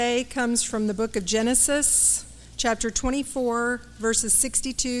Today comes from the book of Genesis, chapter 24, verses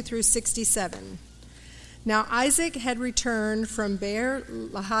 62 through 67. Now Isaac had returned from Beer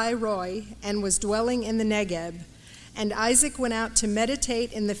Lahai Roi and was dwelling in the Negeb. And Isaac went out to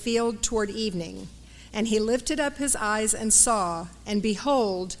meditate in the field toward evening. And he lifted up his eyes and saw, and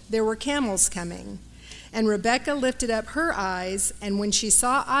behold, there were camels coming. And Rebekah lifted up her eyes, and when she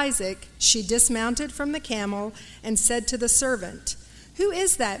saw Isaac, she dismounted from the camel and said to the servant, "Who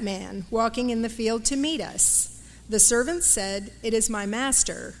is that man walking in the field to meet us?" The servant said, "It is my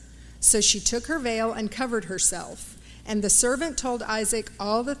master." So she took her veil and covered herself. And the servant told Isaac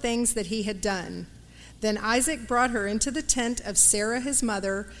all the things that he had done. Then Isaac brought her into the tent of Sarah his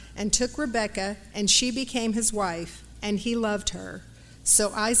mother, and took Rebekah, and she became his wife, and he loved her.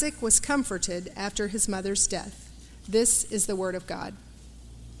 So Isaac was comforted after his mother's death. This is the word of God.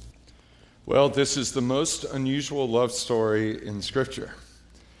 Well, this is the most unusual love story in Scripture.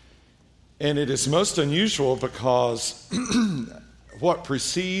 And it is most unusual because what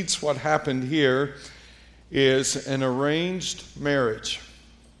precedes what happened here is an arranged marriage.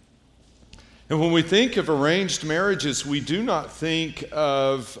 And when we think of arranged marriages, we do not think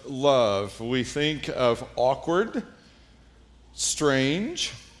of love. We think of awkward,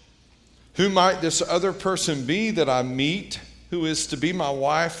 strange. Who might this other person be that I meet who is to be my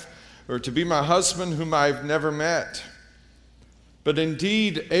wife or to be my husband whom I've never met? But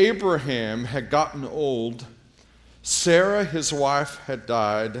indeed, Abraham had gotten old. Sarah, his wife, had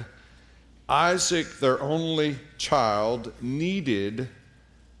died. Isaac, their only child, needed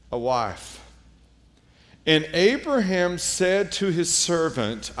a wife. And Abraham said to his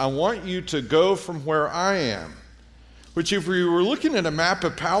servant, "I want you to go from where I am." Which, if we were looking at a map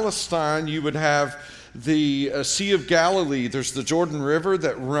of Palestine, you would have the Sea of Galilee. There's the Jordan River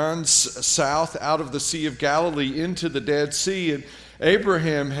that runs south out of the Sea of Galilee into the Dead Sea. And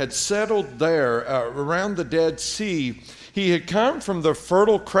Abraham had settled there around the Dead Sea. He had come from the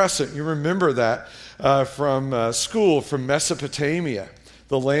Fertile Crescent. You remember that from school, from Mesopotamia.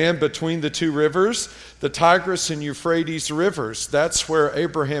 The land between the two rivers, the Tigris and Euphrates rivers. That's where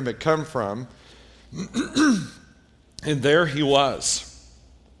Abraham had come from. And there he was.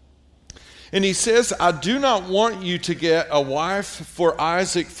 And he says, "I do not want you to get a wife for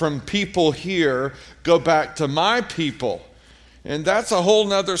Isaac from people here. Go back to my people." And that's a whole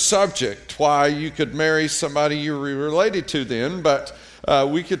nother subject, why you could marry somebody you're related to then. But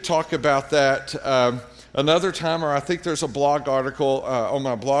we could talk about that another time, or I think there's a blog article on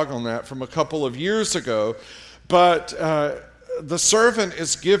my blog on that from a couple of years ago. But the servant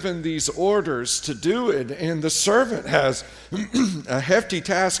is given these orders to do it, and the servant has a hefty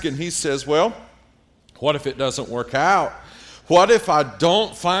task, and he says, "Well, what if it doesn't work out? What if I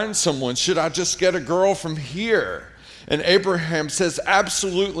don't find someone? Should I just get a girl from here?" And Abraham says,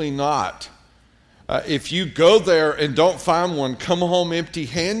 "Absolutely not. If you go there and don't find one, come home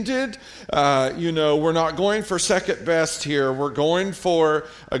empty-handed. We're not going for second best here. We're going for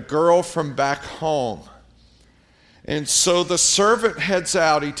a girl from back home." And so the servant heads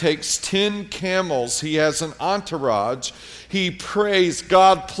out. He takes 10 camels. He has an entourage. He prays,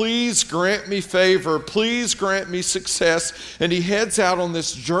 "God, please grant me favor. Please grant me success." And he heads out on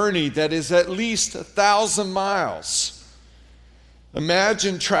this journey that is at least 1,000 miles.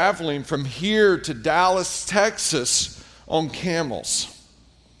 Imagine traveling from here to Dallas, Texas on camels.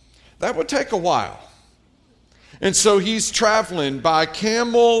 That would take a while. And so he's traveling by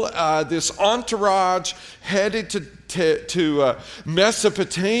camel, this entourage headed to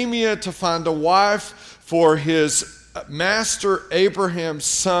Mesopotamia to find a wife for his master Abraham's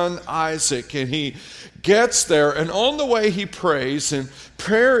son Isaac. And he gets there, and on the way he prays, and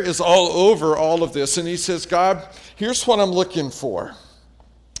prayer is all over all of this. And he says, "God, here's what I'm looking for.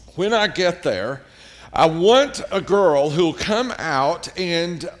 When I get there, I want a girl who'll come out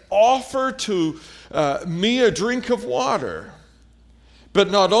and offer to me a drink of water.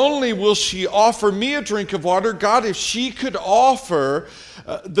 But not only will she offer me a drink of water, God, if she could offer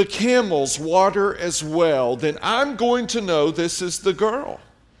the camels water as well, then I'm going to know this is the girl."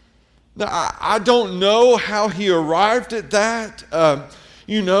 Now, I don't know how he arrived at that.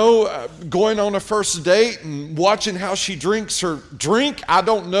 Going on a first date and watching how she drinks her drink, I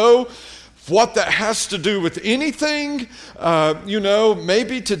don't know what that has to do with anything.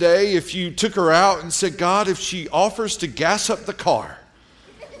 Maybe today if you took her out and said, "God, if she offers to gas up the car,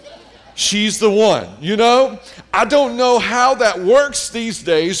 she's the one." I don't know how that works these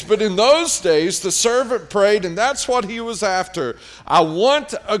days, but in those days the servant prayed, and that's what he was after. I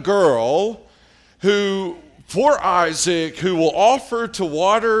want a girl who for Isaac, who will offer to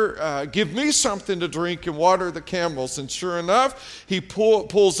water, give me something to drink and water the camels. And sure enough, he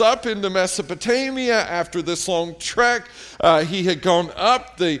pulls up into Mesopotamia after this long trek. He had gone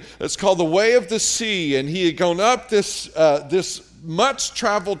up it's called the Way of the Sea, and he had gone up this much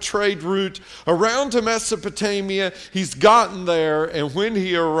traveled trade route around to Mesopotamia. He's gotten there, and when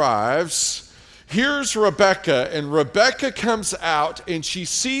he arrives, here's Rebecca, and Rebecca comes out and she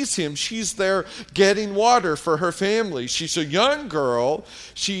sees him. She's there getting water for her family. She's a young girl.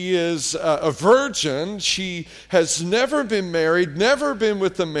 She is a virgin. She has never been married, never been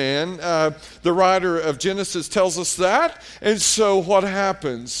with a man. The writer of Genesis tells us that. And so what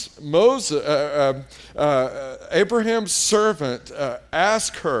happens? Abraham's servant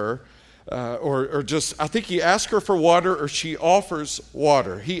asks her, I think he asks her for water, or she offers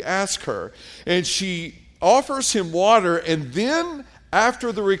water. He asks her, and she offers him water, and then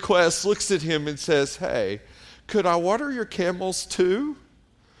after the request looks at him and says, hey, could I water your camels too?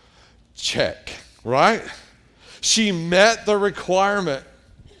 Check, right? She met the requirement.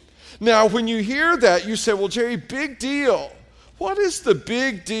 Now, when you hear that, you say, well, Jerry, big deal. What is the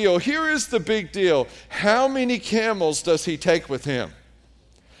big deal? Here is the big deal. How many camels does he take with him?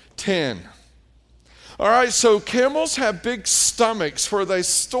 10. All right, so camels have big stomachs where they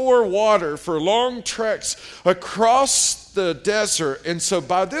store water for long treks across the desert. And so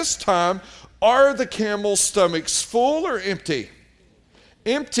by this time, are the camel stomachs full or empty?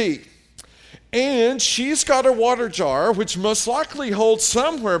 Empty. And she's got a water jar, which most likely holds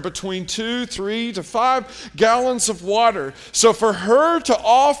somewhere between 2, 3 to 5 gallons of water. So for her to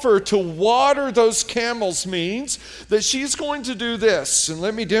offer to water those camels means that she's going to do this. And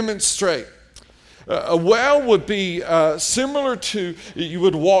let me demonstrate. A well would be similar to, you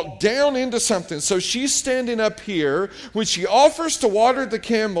would walk down into something. So she's standing up here. When she offers to water the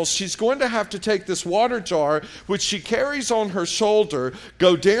camels, she's going to have to take this water jar, which she carries on her shoulder,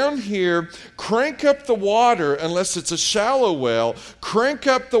 go down here, crank up the water, unless it's a shallow well, crank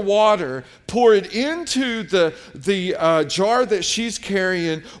up the water, pour it into the jar that she's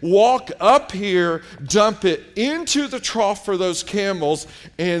carrying, walk up here, dump it into the trough for those camels,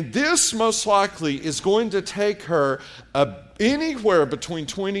 and this most likely is going to take her anywhere between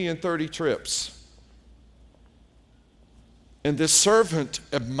 20 and 30 trips. And this servant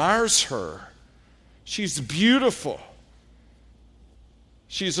admires her. She's beautiful.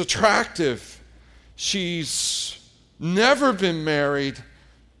 She's attractive. She's never been married.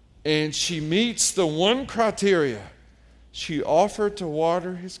 And she meets the one criteria. She offered to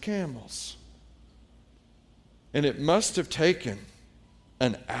water his camels. And it must have taken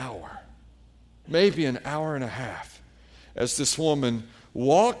an hour, maybe an hour and a half, as this woman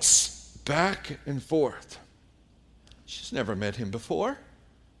walks back and forth. She's never met him before.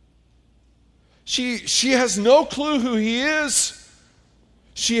 She has no clue who he is.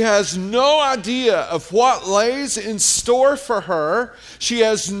 She has no idea of what lays in store for her. She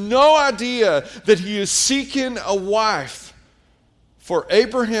has no idea that he is seeking a wife for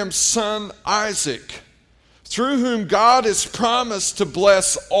Abraham's son Isaac, through whom God has promised to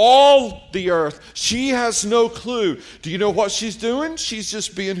bless all the earth. She has no clue. Do you know what she's doing? She's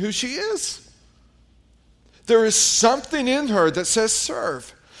just being who she is. There is something in her that says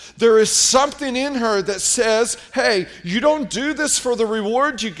serve. There is something in her that says, hey, you don't do this for the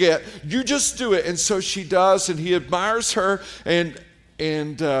reward you get. You just do it. And so she does, and he admires her, and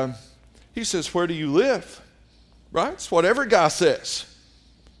he says, where do you live? Right? It's what every guy says.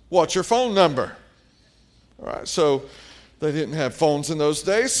 What's your phone number? All right, so they didn't have phones in those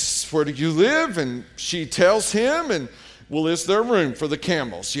days. Where do you live? And she tells him, and well, is there room for the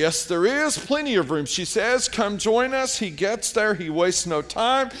camels? Yes, there is plenty of room. She says, come join us. He gets there. He wastes no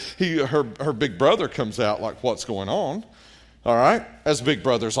time. Her big brother comes out like, what's going on? All right, as big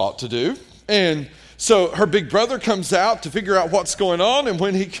brothers ought to do. And so her big brother comes out to figure out what's going on. And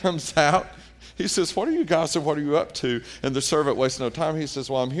when he comes out, he says, what are you guys and what are you up to? And the servant wastes no time. He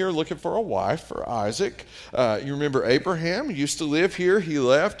says, well, I'm here looking for a wife for Isaac. You remember Abraham? He used to live here. He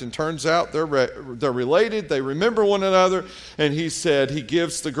left, and turns out they're related. They remember one another. And he said he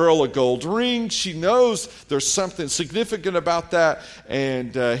gives the girl a gold ring. She knows there's something significant about that.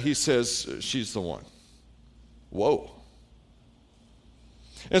 And he says, she's the one. Whoa.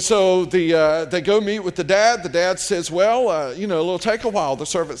 And so they go meet with the dad. The dad says, well, it'll take a while. The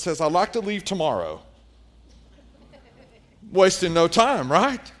servant says, I'd like to leave tomorrow. Wasting no time,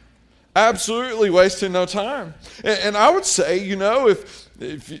 right? Absolutely wasting no time. And I would say,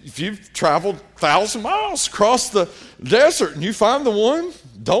 if you've traveled 1,000 miles across the desert and you find the one,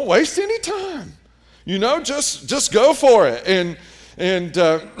 don't waste any time. Just go for it.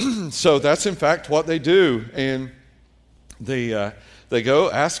 And so that's in fact what they do. And they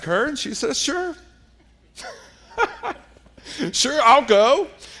go ask her, and she says, sure. Sure, I'll go.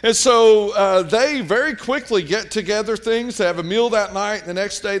 And so they very quickly get together things. They have a meal that night. And the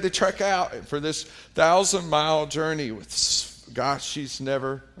next day they trek out for this 1,000-mile journey with, gosh, she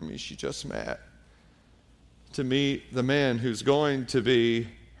just met to meet the man who's going to be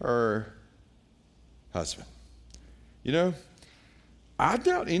her husband. You know, I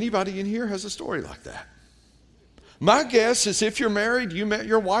doubt anybody in here has a story like that. My guess is if you're married, you met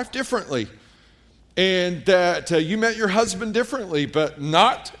your wife differently. And that you met your husband differently, but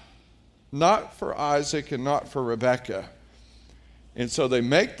not for Isaac and not for Rebekah. And so they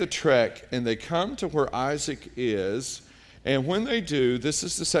make the trek and they come to where Isaac is. And when they do, this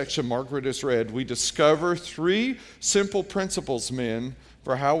is the section Margaret has read, we discover 3 simple principles, men,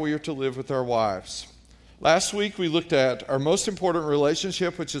 for how we are to live with our wives. Last week we looked at our most important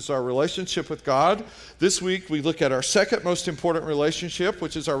relationship, which is our relationship with God. This week we look at our second most important relationship,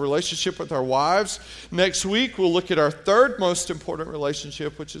 which is our relationship with our wives. Next week we'll look at our third most important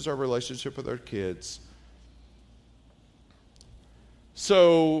relationship, which is our relationship with our kids.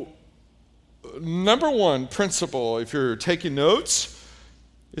 So, number 1 principle, if you're taking notes,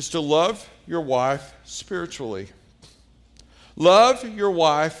 is to love your wife spiritually. Love your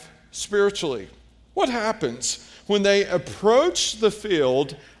wife spiritually. What happens when they approach the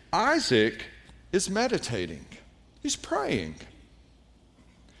field? Isaac is meditating. He's praying.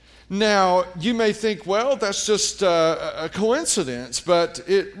 Now, you may think, well, that's just a coincidence, but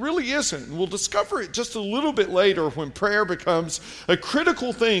it really isn't. We'll discover it just a little bit later when prayer becomes a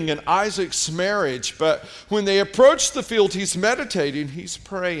critical thing in Isaac's marriage. But when they approach the field, he's meditating, he's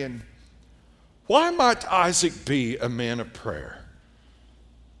praying. Why might Isaac be a man of prayer?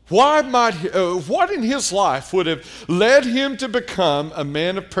 What in his life would have led him to become a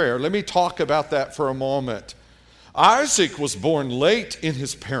man of prayer? Let me talk about that for a moment. Isaac was born late in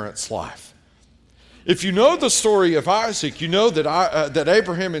his parents' life. If you know the story of Isaac, you know that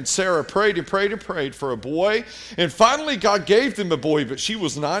Abraham and Sarah prayed and prayed and prayed for a boy, and finally God gave them a boy, but she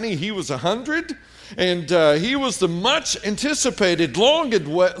was 90, he was 100, and he was the much anticipated,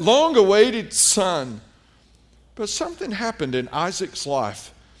 long-awaited son. But something happened in Isaac's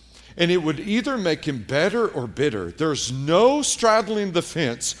life, and it would either make him better or bitter. There's no straddling the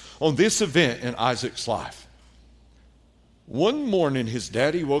fence on this event in Isaac's life. One morning, his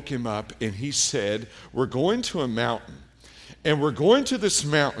daddy woke him up and he said, we're going to a mountain, and we're going to this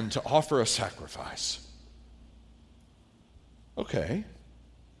mountain to offer a sacrifice. Okay.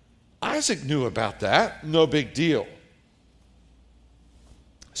 Isaac knew about that. No big deal.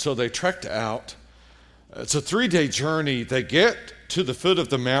 So they trekked out. It's a 3-day journey. They get to the foot of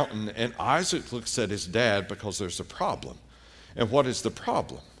the mountain, and Isaac looks at his dad because there's a problem. And what is the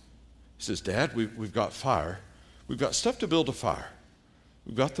problem? He says, Dad, we've got fire. We've got stuff to build a fire.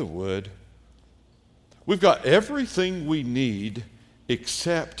 We've got the wood. We've got everything we need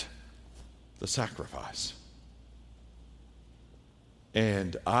except the sacrifice.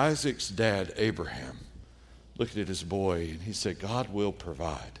 And Isaac's dad, Abraham, looked at his boy and he said, God will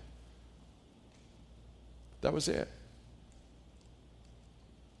provide. That was it.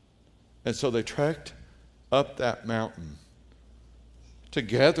 And so they trekked up that mountain.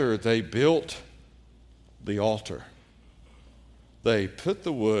 Together they built the altar. They put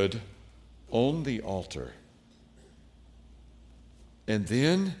the wood on the altar. And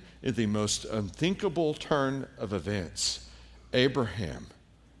then, in the most unthinkable turn of events, Abraham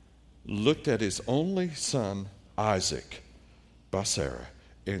looked at his only son, Isaac, by Sarah,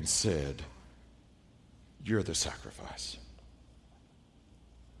 and said, you're the sacrifice.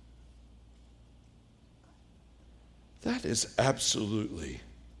 That is absolutely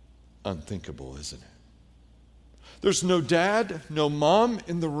unthinkable, isn't it? There's no dad, no mom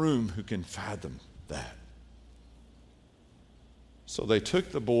in the room who can fathom that. So they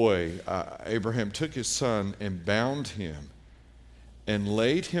took the boy, Abraham took his son and bound him and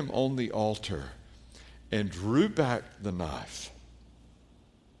laid him on the altar and drew back the knife.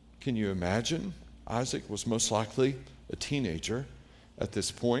 Can you imagine? Isaac was most likely a teenager at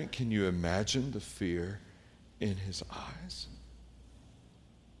this point. Can you imagine the fear in his eyes?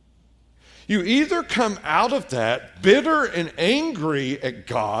 You either come out of that bitter and angry at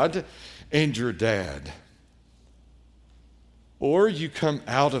God and your dad, or you come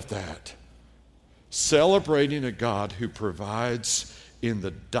out of that celebrating a God who provides in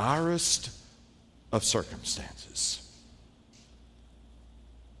the direst of circumstances.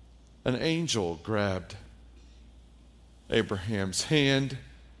 An angel grabbed Abraham's hand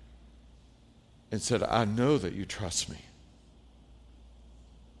and said, I know that you trust me.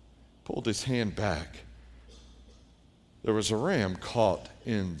 pulled his hand back, there was a ram caught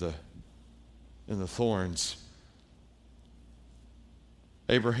in the thorns.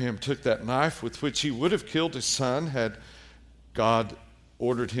 Abraham took that knife with which he would have killed his son had God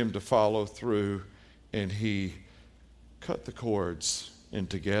ordered him to follow through, and he cut the cords, and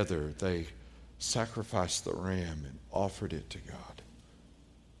together they sacrificed the ram and offered it to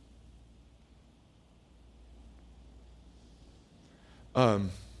God.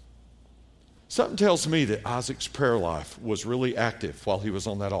 Something tells me that Isaac's prayer life was really active while he was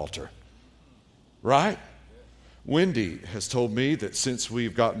on that altar. Right? Wendy has told me that since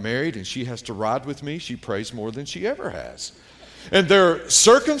we've got married and she has to ride with me, she prays more than she ever has. And there are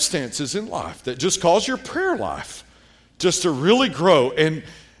circumstances in life that just cause your prayer life just to really grow. And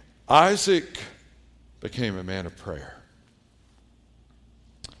Isaac became a man of prayer.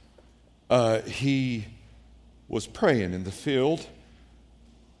 He was praying in the field,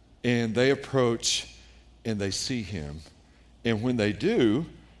 and they approach and they see him. And when they do,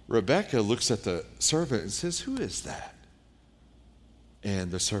 Rebekah looks at the servant and says, "Who is that?"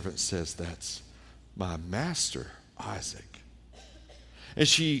 And the servant says, "That's my master, Isaac." And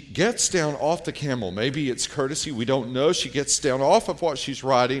she gets down off the camel. Maybe it's courtesy, we don't know. She gets down off of what she's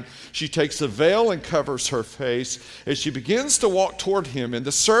riding. She takes a veil and covers her face as she begins to walk toward him. And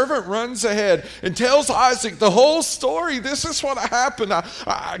the servant runs ahead and tells Isaac the whole story. This is what happened.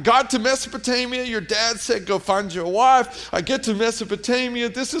 I got to Mesopotamia. Your dad said, "Go find your wife." I get to Mesopotamia.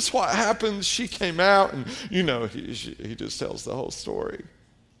 This is what happened. She came out, and he just tells the whole story.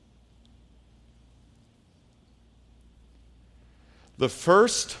 The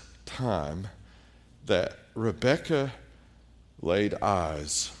first time that Rebekah laid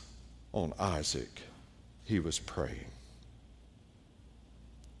eyes on Isaac, he was praying.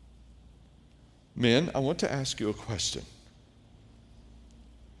 Men, I want to ask you a question.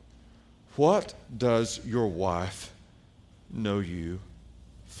 What does your wife know you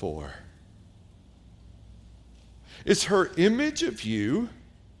for? Is her image of you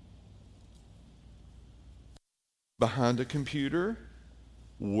behind a computer,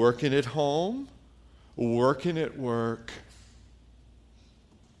 working at home, working at work?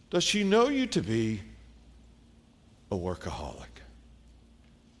 Does she know you to be a workaholic?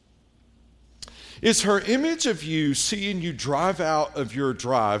 Is her image of you seeing you drive out of your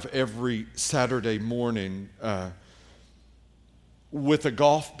drive every Saturday morning with a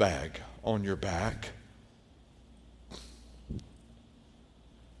golf bag on your back?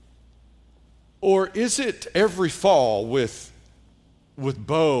 Or is it every fall with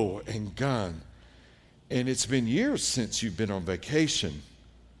bow and gun, and it's been years since you've been on vacation,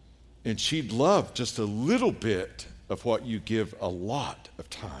 and she'd love just a little bit of what you give a lot of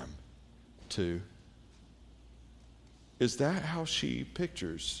time to? Is that how she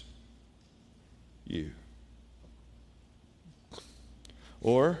pictures you?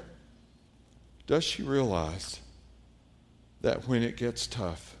 Or does she realize that when it gets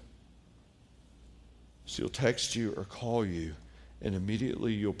tough, she'll text you or call you, and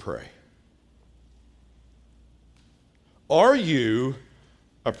immediately you'll pray? Are you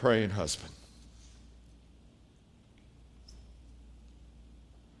a praying husband?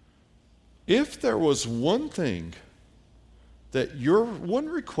 If there was one thing that one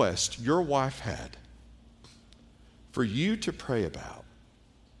request your wife had for you to pray about,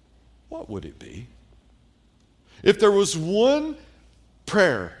 what would it be? If there was one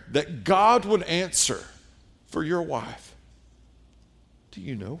prayer that God would answer for your wife, do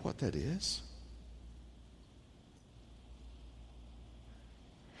you know what that is?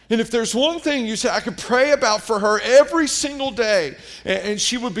 And if there's one thing you say, I could pray about for her every single day, and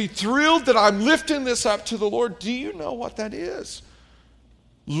she would be thrilled that I'm lifting this up to the Lord, do you know what that is?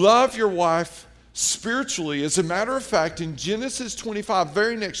 Love your wife spiritually. As a matter of fact, in Genesis 25,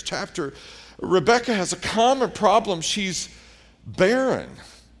 very next chapter, Rebekah has a common problem. She's barren.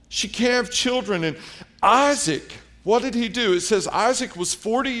 She can't have children. And Isaac, what did he do? It says Isaac was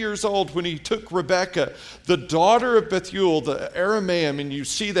 40 years old when he took Rebekah, the daughter of Bethuel, the Aramean, and you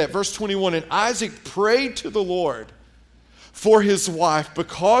see that, verse 21, and Isaac prayed to the Lord for his wife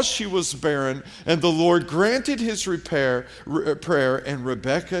because she was barren, and the Lord granted his prayer, and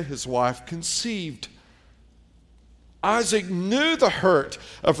Rebekah, his wife, conceived. Isaac knew the hurt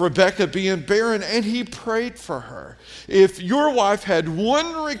of Rebekah being barren, and he prayed for her. If your wife had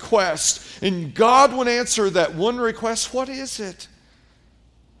one request and God would answer that one request, what is it?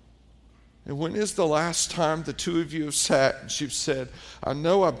 And when is the last time the two of you have sat and you've said, I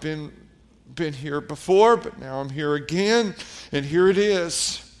know I've been here before, but now I'm here again, and here it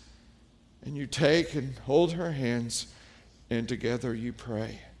is. And you take and hold her hands, and together you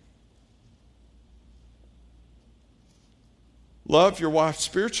pray. love your wife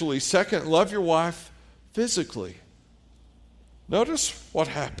spiritually. Second, love your wife physically. Notice what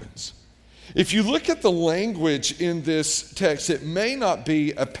happens. If you look at the language in this text, it may not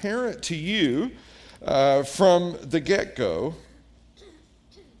be apparent to you from the get-go.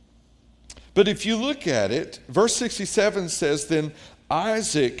 But if you look at it, verse 67 says, Then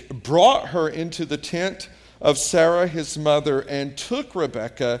Isaac brought her into the tent of Sarah his mother and took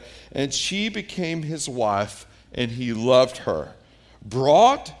Rebekah, and she became his wife, and he loved her.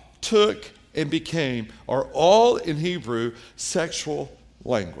 Brought, took, and became are all in Hebrew sexual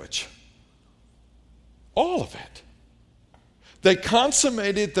language. All of it. They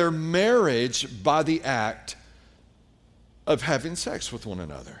consummated their marriage by the act of having sex with one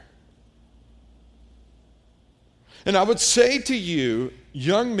another. And I would say to you,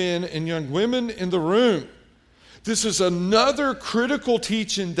 young men and young women in the room, this is another critical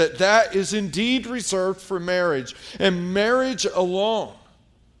teaching that is indeed reserved for marriage and marriage alone.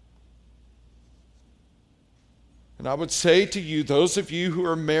 And I would say to you, those of you who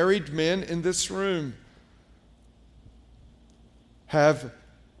are married men in this room, have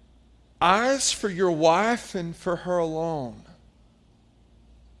eyes for your wife and for her alone.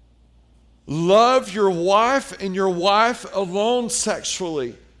 Love your wife and your wife alone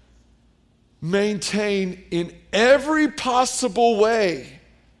sexually. Maintain in every possible way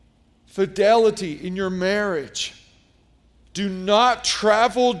fidelity in your marriage. Do not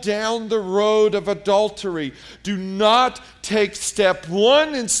travel down the road of adultery. Do not take step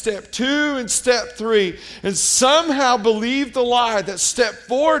 1 and step 2 and step 3 and somehow believe the lie that step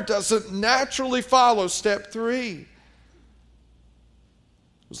 4 doesn't naturally follow step 3.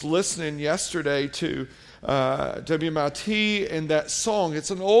 I was listening yesterday to WMIT, and that song,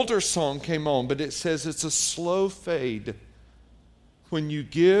 it's an older song, came on, but it says it's a slow fade when you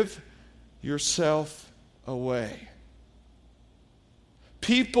give yourself away.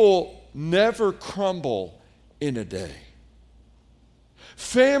 People never crumble in a day.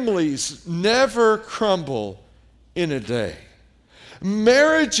 Families never crumble in a day.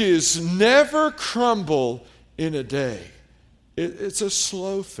 Marriages never crumble in a day. It's a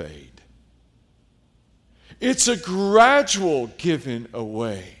slow fade. It's a gradual giving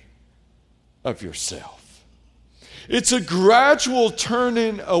away of yourself. It's a gradual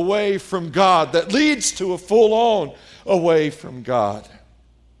turning away from God that leads to a full-on away from God.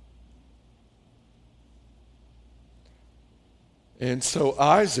 And so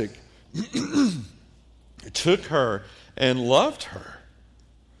Isaac took her and loved her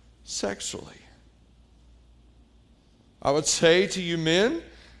sexually. I would say to you men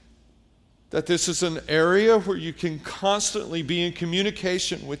that this is an area where you can constantly be in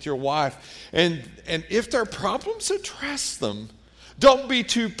communication with your wife. And if there are problems, address them. Don't be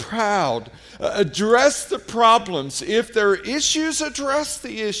too proud. Address the problems. If there are issues, address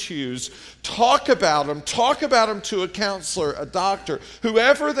the issues. Talk about them. Talk about them to a counselor, a doctor,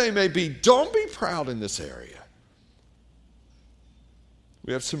 whoever they may be. Don't be proud in this area.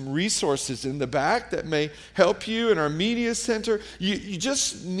 We have some resources in the back that may help you in our media center. You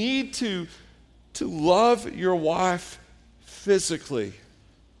just need to love your wife physically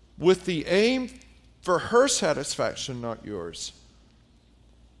with the aim for her satisfaction, not yours.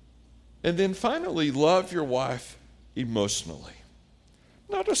 And then finally, love your wife emotionally.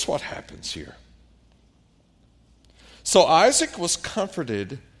 Notice what happens here. So Isaac was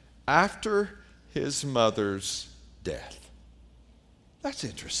comforted after his mother's death. That's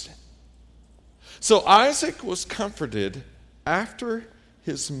interesting. So Isaac was comforted after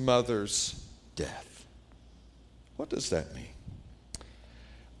his mother's death. What does that mean?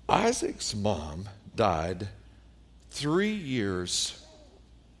 Isaac's mom died 3 years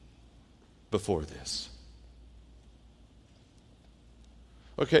before this.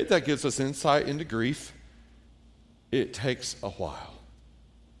 Okay, that gives us insight into grief. It takes a while.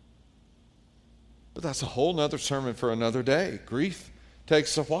 But that's a whole nother sermon for another day. Grief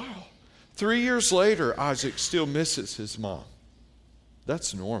takes a while. 3 years later, Isaac still misses his mom.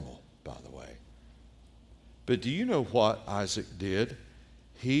 That's normal, by the way. But do you know what Isaac did?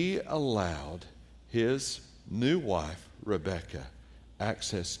 He allowed his new wife, Rebekah,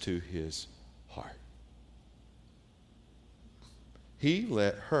 access to his heart. He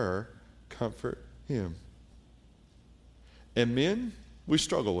let her comfort him. And men, we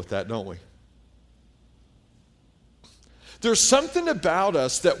struggle with that, don't we? There's something about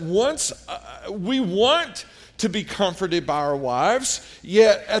us that once we want to be comforted by our wives,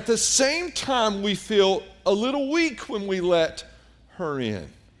 yet at the same time we feel a little weak when we let her in.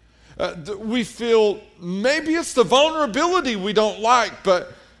 We feel maybe it's the vulnerability we don't like,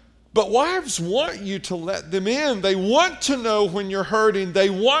 but But wives want you to let them in. They want to know when you're hurting. They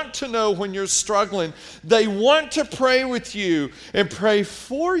want to know when you're struggling. They want to pray with you and pray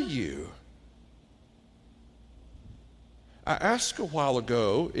for you. I asked a while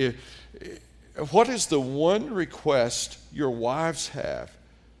ago, what is the one request your wives have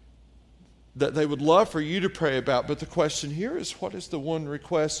that they would love for you to pray about? But the question here is, what is the one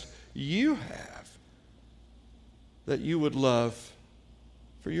request you have that you would love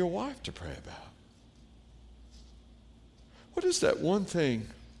for your wife to pray about? What is that one thing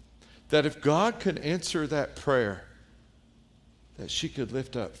that if God could answer that prayer, that she could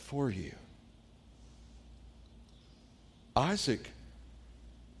lift up for you? Isaac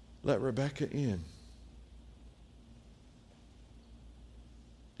let Rebekah in.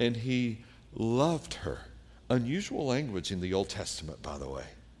 And he loved her. Unusual language in the Old Testament, by the way.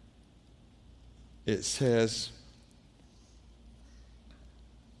 It says,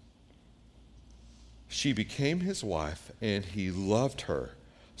 she became his wife, and he loved her.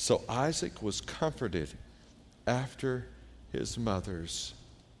 So Isaac was comforted after his mother's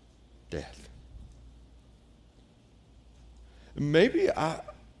death. Maybe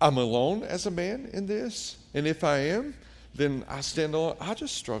I'm alone as a man in this, and if I am, then I stand alone. I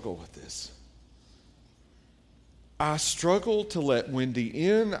just struggle with this. I struggle to let Wendy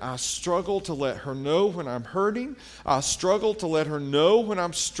in. I struggle to let her know when I'm hurting. I struggle to let her know when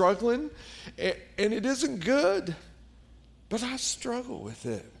I'm struggling. And it isn't good, but I struggle with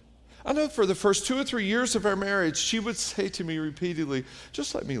it. I know for the first 2 or 3 years of our marriage, she would say to me repeatedly,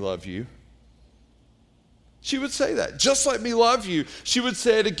 just let me love you. She would say that, just let me love you. She would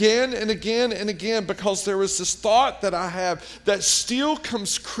say it again and again and again, because there was this thought that I have that still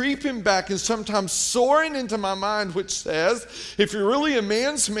comes creeping back and sometimes soaring into my mind, which says, if you're really a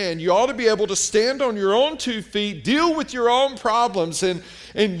man's man, you ought to be able to stand on your own 2 feet, deal with your own problems, and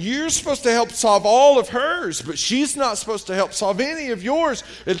you're supposed to help solve all of hers, but she's not supposed to help solve any of yours.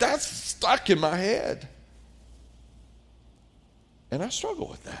 And that's stuck in my head. And I struggle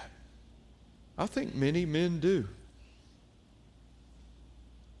with that. I think many men do.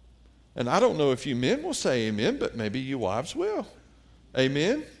 And I don't know if you men will say amen, but maybe you wives will.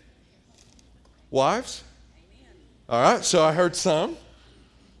 Amen? Wives? Amen. All right, so I heard some.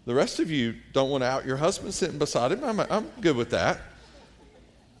 The rest of you don't want to out your husband sitting beside him. I'm good with that.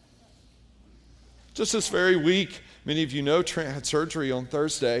 Just this very week, many of you know Trent had surgery on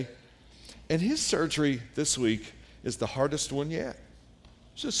Thursday. And his surgery this week is the hardest one yet.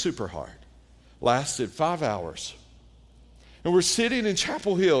 It's just super hard. Lasted 5 hours. And we're sitting in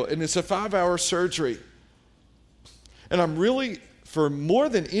Chapel Hill, and it's a 5-hour surgery. And I'm really, for more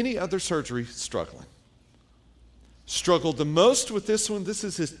than any other surgery, struggling. Struggled the most with this one. This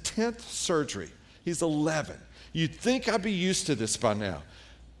is his 10th surgery. He's 11. You'd think I'd be used to this by now.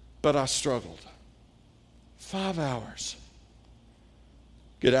 But I struggled. 5 hours.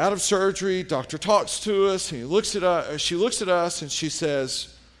 Get out of surgery. Doctor talks to us. He looks at us. She looks at us, and she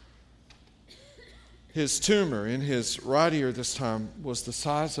says, his tumor in his right ear this time was the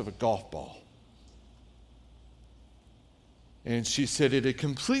size of a golf ball. And she said it had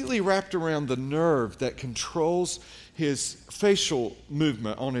completely wrapped around the nerve that controls his facial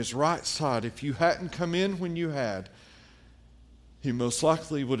movement on his right side. If you hadn't come in when you had, he most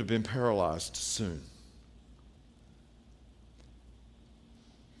likely would have been paralyzed soon.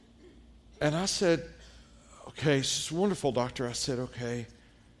 And I said, okay, she's wonderful, doctor. I said, okay.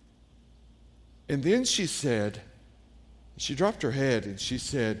 And then she said, she dropped her head and she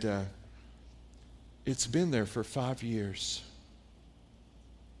said, it's been there for 5 years.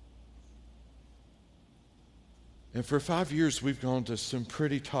 And for 5 years, we've gone to some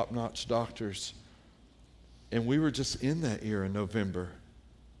pretty top-notch doctors. And we were just in that ear in November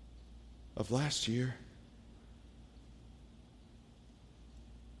of last year.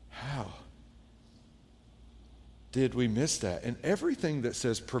 How did we miss that? And everything that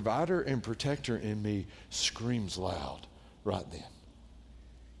says provider and protector in me screams loud right then.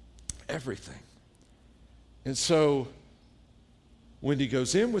 Everything. And so Wendy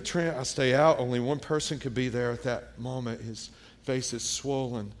goes in with Trent. I stay out. Only one person could be there at that moment. His face is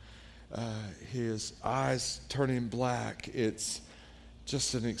swollen. His eyes turning black. It's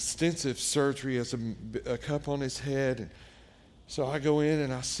just an extensive surgery. He has a cup on his head. So I go in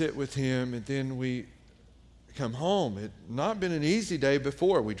and I sit with him, and then we come home. It had not been an easy day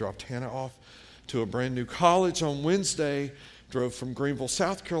before. We dropped Hannah off to a brand new college on Wednesday, drove from Greenville,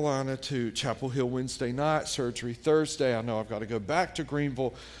 South Carolina to Chapel Hill Wednesday night, surgery Thursday. I know I've got to go back to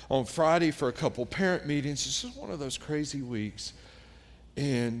Greenville on Friday for a couple parent meetings. It's just one of those crazy weeks.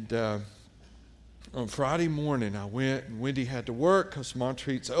 And on Friday morning, I went, and Wendy had to work because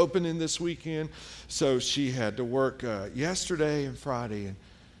Montreat's opening this weekend. So she had to work yesterday and Friday.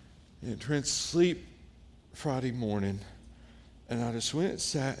 And Trent sleep Friday morning. And I just went and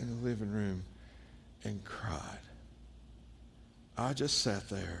sat in the living room and cried. I just sat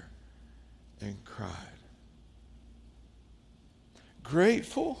there and cried.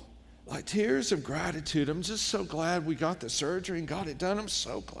 Grateful, like tears of gratitude. I'm just so glad we got the surgery and got it done. I'm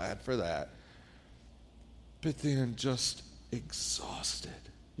so glad for that. But then just exhausted,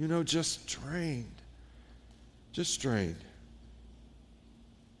 just drained. Just drained.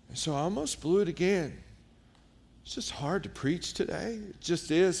 And so I almost blew it again. It's just hard to preach today. It just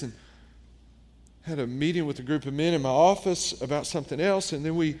is. And had a meeting with a group of men in my office about something else, and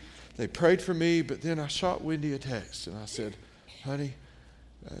then they prayed for me, but then I shot Wendy a text, and I said, honey,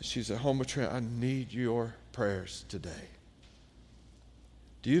 she's at home with Trent, I need your prayers today.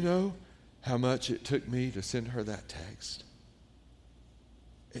 Do you know how much it took me to send her that text?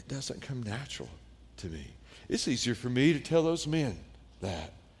 It doesn't come natural to me. It's easier for me to tell those men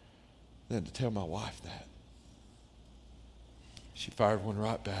that than to tell my wife that. She fired one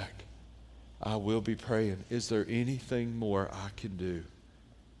right back. I will be praying. Is there anything more I can do?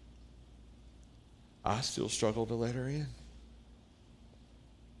 I still struggle to let her in.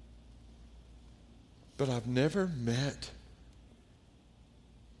 But I've never met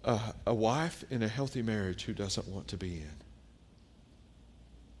a wife in a healthy marriage who doesn't want to be in.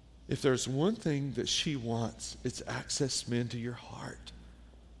 If there's one thing that she wants, it's access, men, to your heart.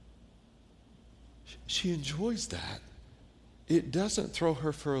 She enjoys that. It doesn't throw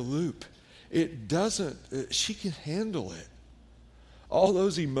her for a loop. It doesn't, she can handle it. All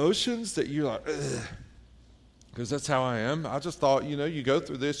those emotions that you're like, ugh, because that's how I am. I just thought, you go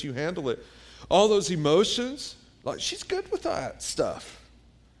through this, you handle it. All those emotions, like she's good with that stuff.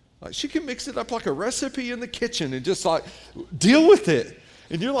 Like she can mix it up like a recipe in the kitchen and just like deal with it.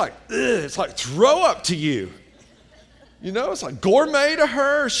 And you're like, ugh, it's like throw up to you. It's like gourmet to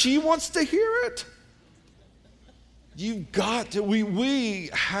her. She wants to hear it. You've got to, we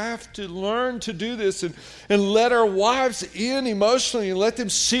have to learn to do this and let our wives in emotionally and let them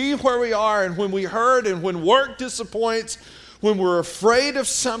see where we are and when we hurt and when work disappoints, when we're afraid of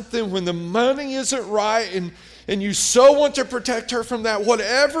something, when the money isn't right and you so want to protect her from that,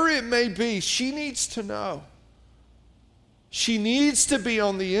 whatever it may be, she needs to know. She needs to be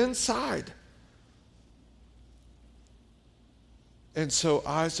on the inside. And so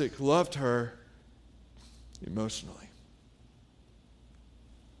Isaac loved her emotionally.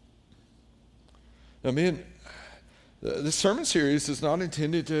 Now, men, this sermon series is not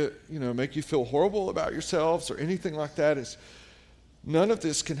intended to, make you feel horrible about yourselves or anything like that. None of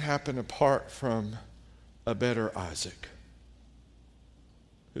this can happen apart from a better Isaac,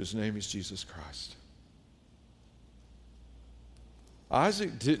 whose name is Jesus Christ.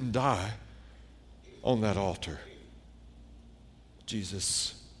 Isaac didn't die on that altar.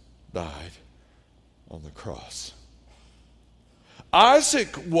 Jesus died on the cross.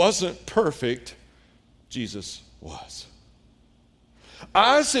 Isaac wasn't perfect. Jesus was.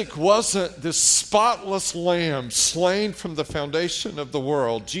 Isaac wasn't this spotless lamb slain from the foundation of the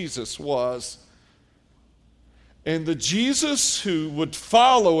world. Jesus was. And the Jesus who would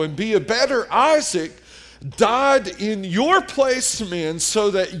follow and be a better Isaac died in your place, men,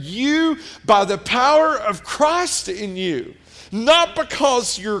 so that you, by the power of Christ in you, not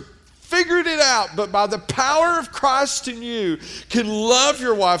because you're figured it out, but by the power of Christ in you, can love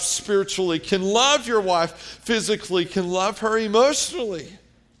your wife spiritually, can love your wife physically, can love her emotionally.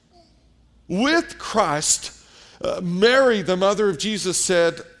 With Christ, Mary, the mother of Jesus,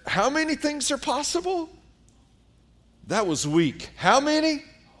 said, how many things are possible? That was weak. How many?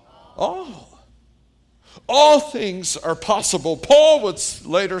 All. All things are possible. Paul would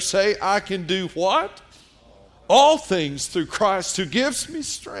later say, I can do what? All things through Christ who gives me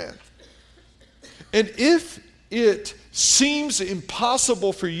strength. And if it seems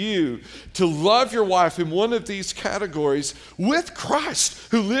impossible for you to love your wife in one of these categories, with Christ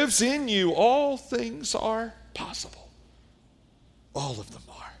who lives in you, all things are possible. All of them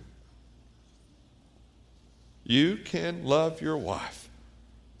are. You can love your wife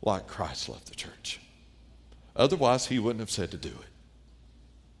like Christ loved the church. Otherwise, he wouldn't have said to do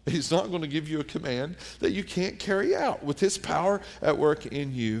it. He's not going to give you a command that you can't carry out with his power at work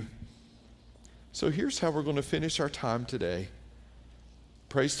in you. So here's how we're going to finish our time today.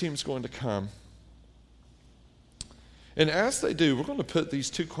 Praise team's going to come. And as they do, we're going to put these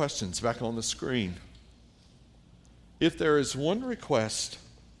two questions back on the screen. If there is one request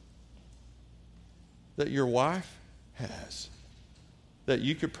that your wife has that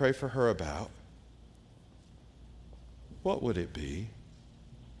you could pray for her about, what would it be?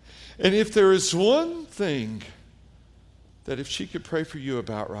 And if there is one thing that if she could pray for you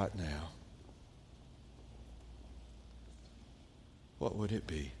about right now, what would it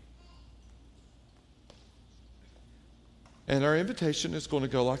be? And our invitation is going to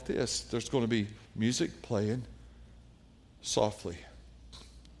go like this. There's going to be music playing softly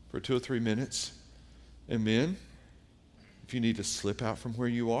for 2 or 3 minutes. And men, if you need to slip out from where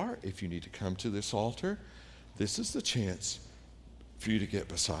you are, if you need to come to this altar, this is the chance for you to get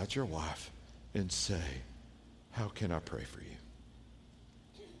beside your wife and say, how can I pray for you?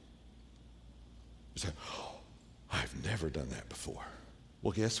 You say, oh, I've never done that before.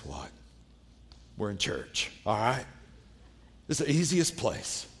 Well, guess what? We're in church, all right? It's the easiest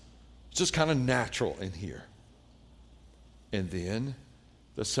place. It's just kind of natural in here. And then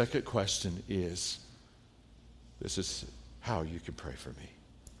the second question is, this is how you can pray for me.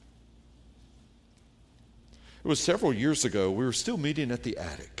 It was several years ago. We were still meeting at the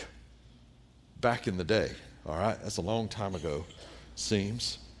attic back in the day. All right, that's a long time ago,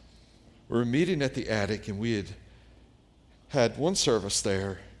 seems. We were meeting at the attic, and we had one service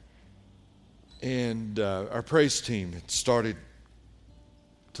there, and our praise team had started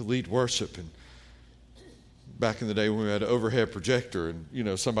to lead worship. And back in the day when we had an overhead projector,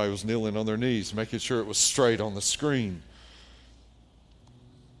 and somebody was kneeling on their knees, making sure it was straight on the screen.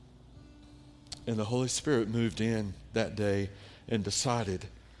 And the Holy Spirit moved in that day and decided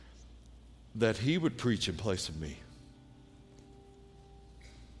that he would preach in place of me.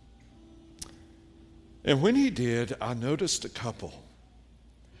 And when he did, I noticed a couple.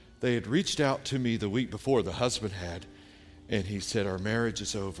 They had reached out to me the week before, the husband had, and he said, our marriage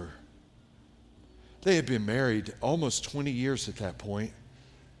is over. They had been married almost 20 years at that point,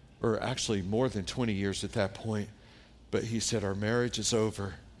 or actually more than 20 years at that point. But he said, our marriage is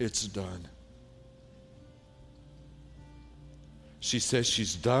over. It's done. She says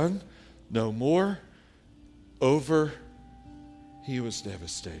she's done, no more, over. He was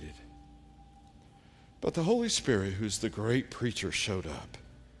devastated. But the Holy Spirit, who's the great preacher, showed up.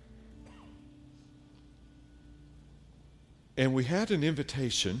 And we had an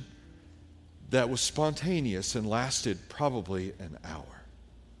invitation that was spontaneous and lasted probably an hour.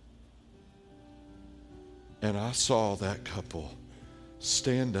 And I saw that couple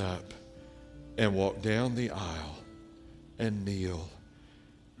stand up and walk down the aisle and kneel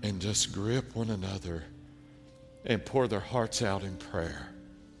and just grip one another and pour their hearts out in prayer.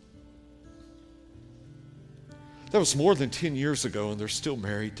 That was more than 10 years ago, and they're still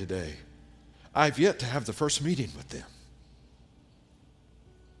married today. I've yet to have the first meeting with them.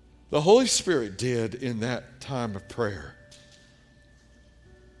 The Holy Spirit did in that time of prayer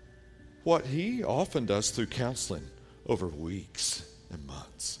what he often does through counseling over weeks and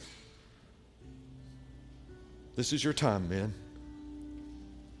months. This is your time, men.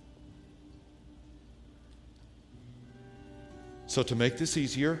 So to make this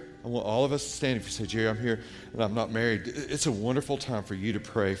easier, I want all of us to stand. If you say, Jerry, I'm here and I'm not married, it's a wonderful time for you to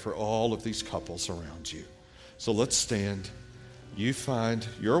pray for all of these couples around you. So let's stand. You find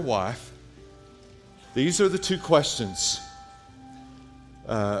your wife. These are the 2 questions.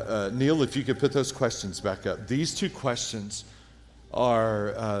 Neil, if you could put those questions back up. These 2 questions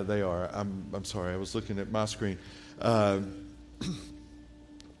are, I'm sorry, I was looking at my screen. Find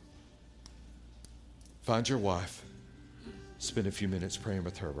your wife. Spend a few minutes praying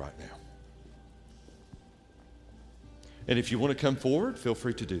with her right now. And if you want to come forward, feel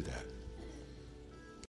free to do that.